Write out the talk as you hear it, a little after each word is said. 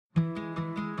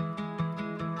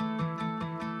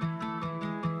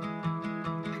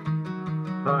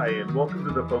Hi, and welcome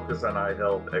to the Focus on Eye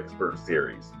Health Expert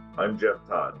Series. I'm Jeff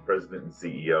Todd, President and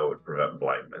CEO at Prevent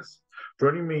Blindness.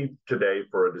 Joining me today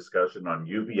for a discussion on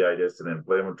uveitis and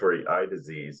inflammatory eye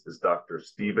disease is Dr.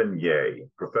 Stephen Yeh,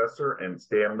 Professor and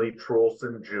Stanley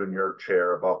Truhlsen Jr.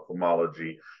 Chair of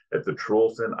Ophthalmology at the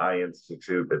Truhlsen Eye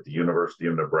Institute at the University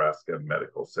of Nebraska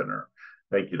Medical Center.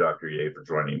 Thank you, Dr. Yeh, for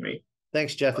joining me.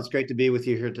 Thanks, Jeff. It's great to be with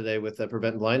you here today with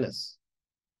Prevent Blindness.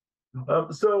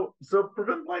 So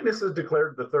Prevent Blindness is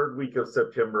declared the third week of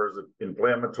September as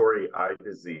Inflammatory Eye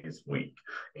Disease Week.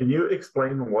 Can you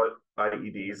explain what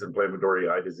IEDs, inflammatory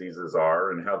eye diseases,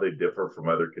 are and how they differ from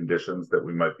other conditions that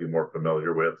we might be more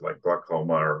familiar with, like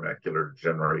glaucoma or macular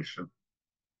degeneration?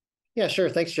 Yeah, sure.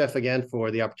 Thanks, Jeff, again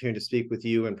for the opportunity to speak with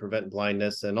you and Prevent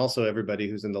Blindness, and also everybody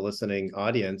who's in the listening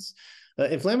audience.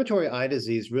 Inflammatory eye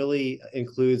disease really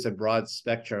includes a broad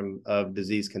spectrum of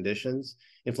disease conditions.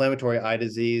 Inflammatory eye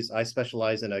disease, I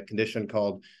specialize in a condition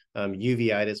called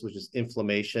uveitis, which is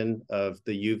inflammation of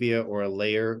the uvea or a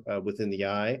layer within the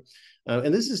eye.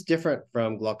 And this is different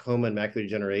from glaucoma and macular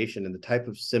degeneration in the type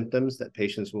of symptoms that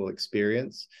patients will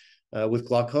experience. With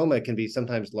glaucoma, it can be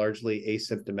sometimes largely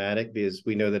asymptomatic because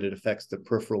we know that it affects the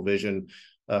peripheral vision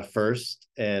first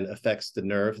and affects the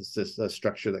nerve. It's this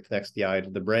structure that connects the eye to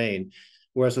the brain.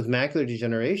 Whereas with macular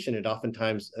degeneration, it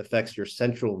oftentimes affects your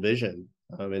central vision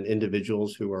in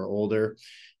individuals who are older.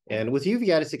 And with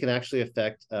uveitis, it can actually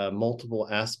affect multiple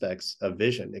aspects of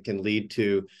vision. It can lead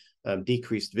to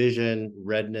decreased vision,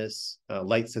 redness,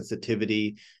 light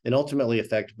sensitivity, and ultimately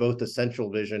affect both the central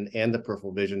vision and the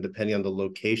peripheral vision, depending on the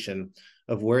location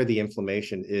of where the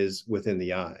inflammation is within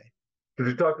the eye. Could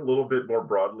you talk a little bit more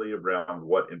broadly around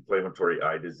what inflammatory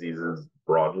eye diseases,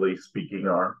 broadly speaking,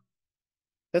 are?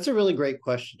 That's a really great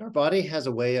question. Our body has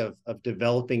a way of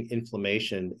developing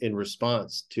inflammation in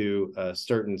response to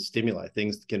certain stimuli,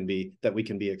 things that we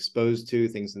can be exposed to,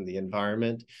 things in the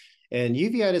environment. And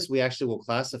uveitis, we actually will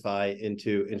classify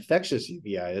into infectious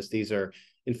uveitis. These are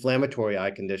inflammatory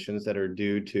eye conditions that are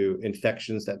due to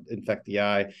infections that infect the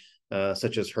eye,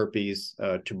 such as herpes.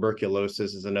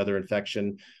 Tuberculosis is another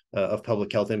infection of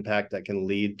public health impact that can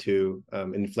lead to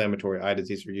inflammatory eye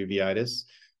disease or uveitis.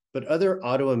 But other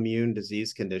autoimmune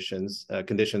disease conditions,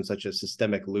 conditions such as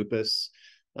systemic lupus,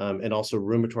 and also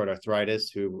rheumatoid arthritis,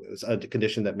 who is a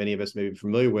condition that many of us may be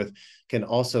familiar with, can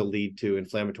also lead to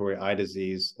inflammatory eye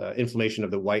disease, inflammation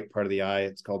of the white part of the eye.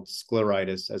 It's called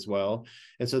scleritis as well.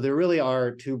 And so there really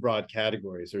are two broad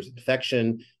categories. There's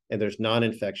infection and there's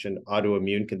non-infection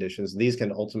autoimmune conditions. These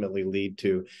can ultimately lead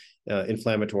to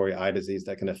inflammatory eye disease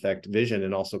that can affect vision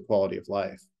and also quality of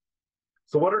life.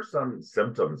 So what are some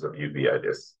symptoms of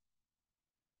uveitis?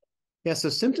 Yeah, so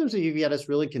symptoms of uveitis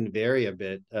really can vary a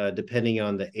bit depending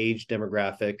on the age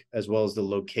demographic as well as the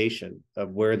location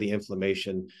of where the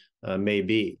inflammation may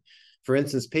be. For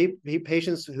instance,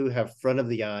 patients who have front of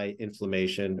the eye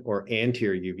inflammation or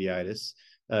anterior uveitis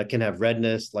can have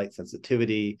redness, light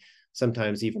sensitivity,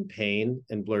 sometimes even pain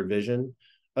and blurred vision.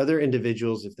 Other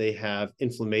individuals, if they have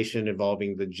inflammation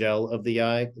involving the gel of the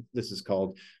eye, this is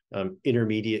called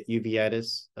intermediate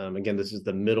uveitis. Again, this is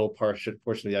the middle portion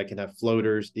of the eye, can have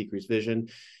floaters, decreased vision.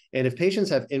 And if patients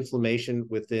have inflammation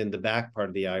within the back part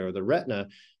of the eye or the retina,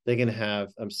 they can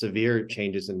have severe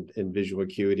changes in visual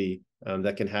acuity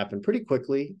that can happen pretty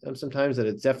quickly sometimes, and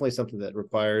it's definitely something that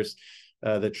requires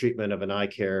the treatment of an eye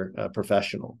care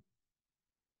professional.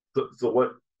 So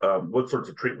what sorts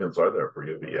of treatments are there for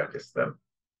uveitis then?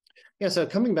 Yeah, so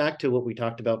coming back to what we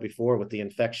talked about before with the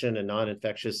infection and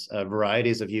non-infectious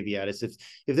varieties of uveitis,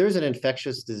 if there's an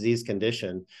infectious disease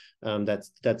condition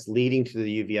that's leading to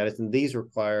the uveitis, and these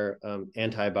require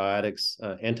antibiotics,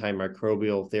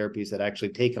 antimicrobial therapies that actually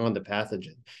take on the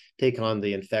pathogen, take on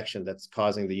the infection that's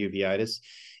causing the uveitis.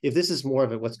 If this is more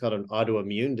of what's called an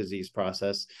autoimmune disease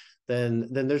process, then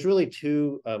there's really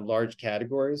two large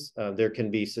categories. There can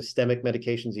be systemic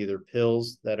medications, either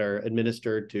pills that are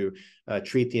administered to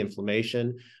treat the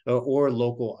inflammation, or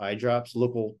local eye drops,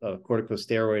 local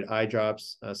corticosteroid eye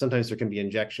drops. Sometimes there can be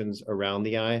injections around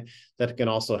the eye that can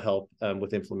also help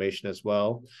with inflammation as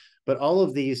well. But all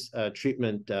of these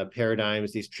treatment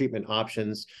paradigms, these treatment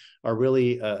options are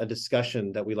really a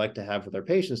discussion that we like to have with our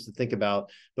patients to think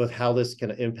about both how this can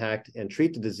impact and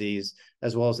treat the disease,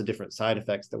 as well as the different side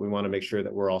effects that we want to make sure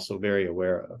that we're also very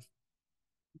aware of.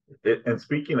 And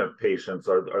speaking of patients,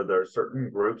 are there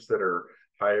certain groups that are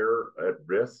higher at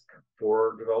risk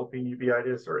for developing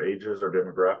uveitis, or ages or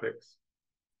demographics?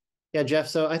 Yeah, Jeff.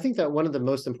 So I think that one of the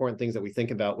most important things that we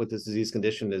think about with this disease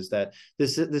condition is that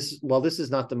while this is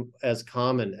not as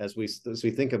common as we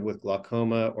think of with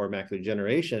glaucoma or macular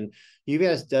degeneration,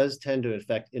 uveitis does tend to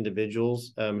affect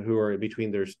individuals who are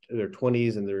between their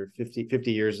 20s and their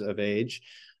 50 years of age.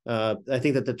 I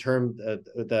think that the term,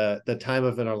 the time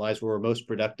of in our lives where we're most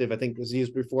productive, I think was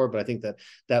used before, but I think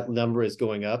that number is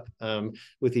going up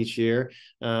with each year.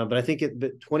 But I think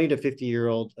 20 to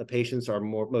 50-year-old patients are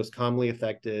most commonly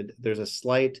affected. There's a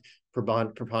slight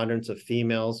preponderance of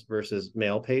females versus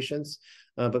male patients.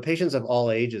 But patients of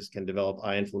all ages can develop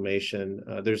eye inflammation.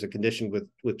 There's a condition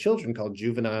with children called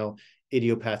juvenile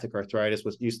idiopathic arthritis,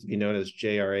 what used to be known as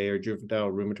JRA or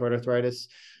juvenile rheumatoid arthritis,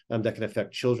 that can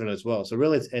affect children as well. So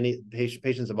really, it's any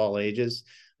patients of all ages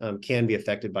can be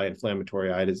affected by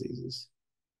inflammatory eye diseases.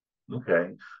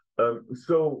 Okay.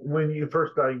 So when you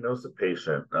first diagnose a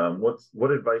patient,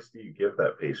 what advice do you give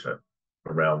that patient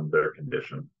around their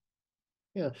condition?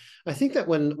 Yeah, I think that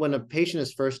when a patient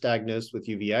is first diagnosed with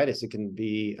uveitis, it can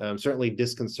be certainly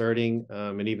disconcerting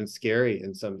and even scary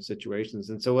in some situations.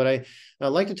 And so what I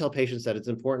like to tell patients that it's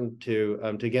important to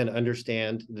again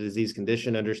understand the disease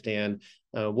condition, understand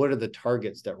what are the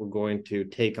targets that we're going to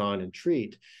take on and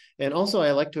treat. And also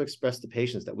I like to express to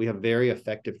patients that we have very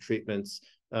effective treatments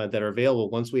that are available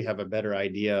once we have a better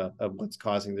idea of what's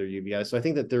causing their uveitis. So I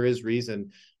think that there is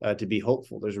reason to be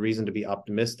hopeful. There's reason to be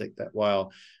optimistic that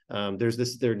while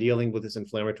they're dealing with this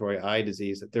inflammatory eye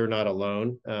disease, that they're not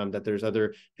alone, that there's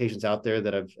other patients out there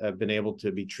that have been able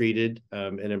to be treated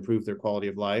and improve their quality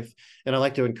of life. And I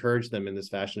like to encourage them in this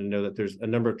fashion to know that there's a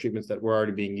number of treatments that were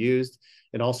already being used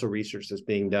and also research that's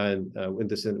being done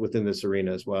within this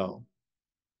arena as well.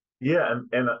 Yeah,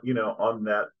 and on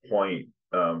that point,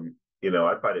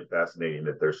 I find it fascinating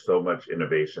that there's so much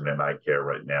innovation in eye care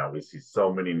right now. We see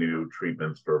so many new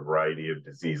treatments for a variety of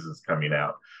diseases coming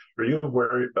out. Are you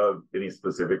aware of any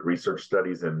specific research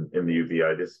studies in the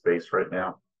uveitis space right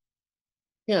now?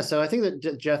 Yeah, so I think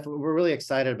that, Jeff, we're really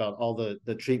excited about all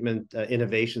the treatment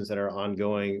innovations that are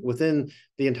ongoing within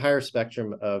the entire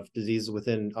spectrum of diseases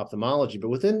within ophthalmology, but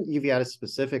within uveitis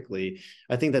specifically.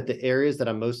 I think that the areas that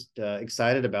I'm most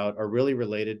excited about are really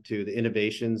related to the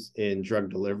innovations in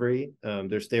drug delivery.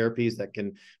 There's therapies that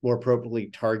can more appropriately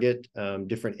target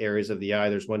different areas of the eye.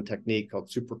 There's one technique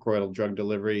called suprachoroidal drug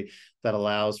delivery that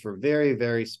allows for very,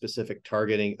 very specific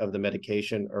targeting of the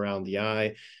medication around the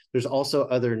eye. There's also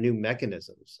other new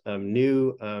mechanisms,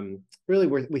 really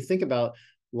where we think about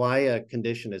why a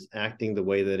condition is acting the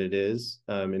way that it is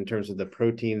in terms of the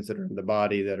proteins that are in the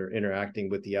body that are interacting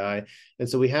with the eye. And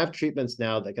so we have treatments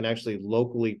now that can actually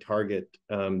locally target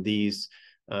these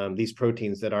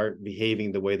proteins that aren't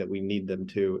behaving the way that we need them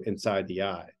to inside the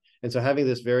eye. And so having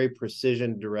this very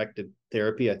precision directed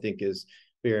therapy, I think, is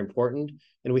very important.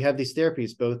 And we have these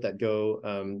therapies both that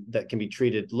that can be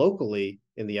treated locally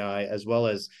in the eye as well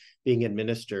as being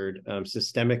administered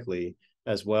systemically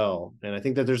as well. And I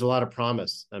think that there's a lot of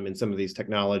promise in some of these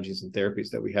technologies and therapies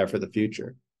that we have for the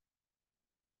future.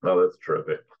 Oh, that's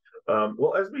terrific.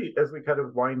 Well, as we kind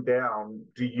of wind down,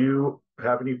 do you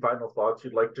have any final thoughts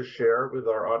you'd like to share with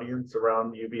our audience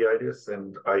around uveitis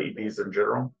and IEDs in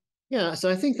general? Yeah, so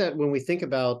I think that when we think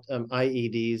about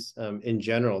IEDs in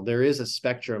general, there is a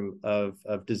spectrum of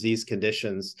disease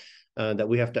conditions that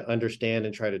we have to understand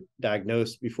and try to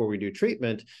diagnose before we do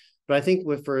treatment. But I think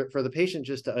for the patient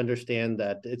just to understand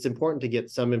that it's important to get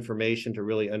some information to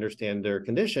really understand their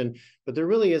condition, but there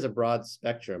really is a broad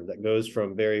spectrum that goes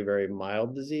from very, very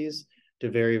mild disease to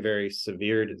very, very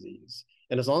severe disease.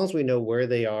 And as long as we know where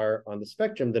they are on the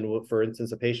spectrum, then for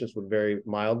instance, a patient with very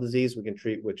mild disease, we can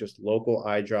treat with just local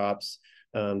eye drops.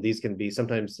 These can be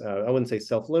sometimes, I wouldn't say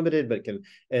self-limited, but can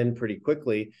end pretty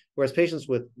quickly. Whereas patients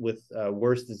with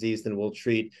worse disease, then we'll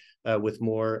treat with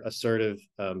more assertive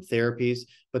therapies.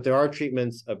 But there are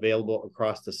treatments available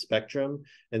across the spectrum.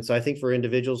 And so I think for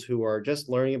individuals who are just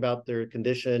learning about their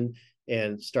condition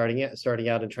and starting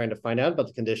out and trying to find out about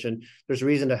the condition, there's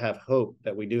reason to have hope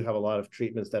that we do have a lot of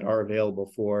treatments that are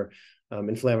available for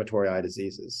inflammatory eye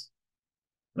diseases.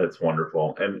 That's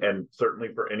wonderful. And certainly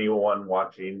for anyone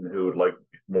watching who would like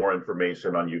more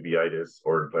information on uveitis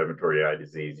or inflammatory eye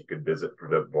disease, you can visit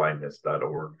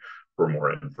preventblindness.org for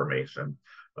more information.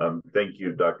 Thank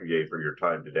you, Dr. Ye, for your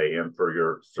time today and for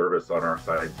your service on our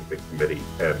scientific committee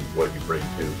and what you bring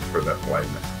to prevent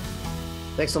blindness.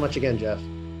 Thanks so much again, Jeff.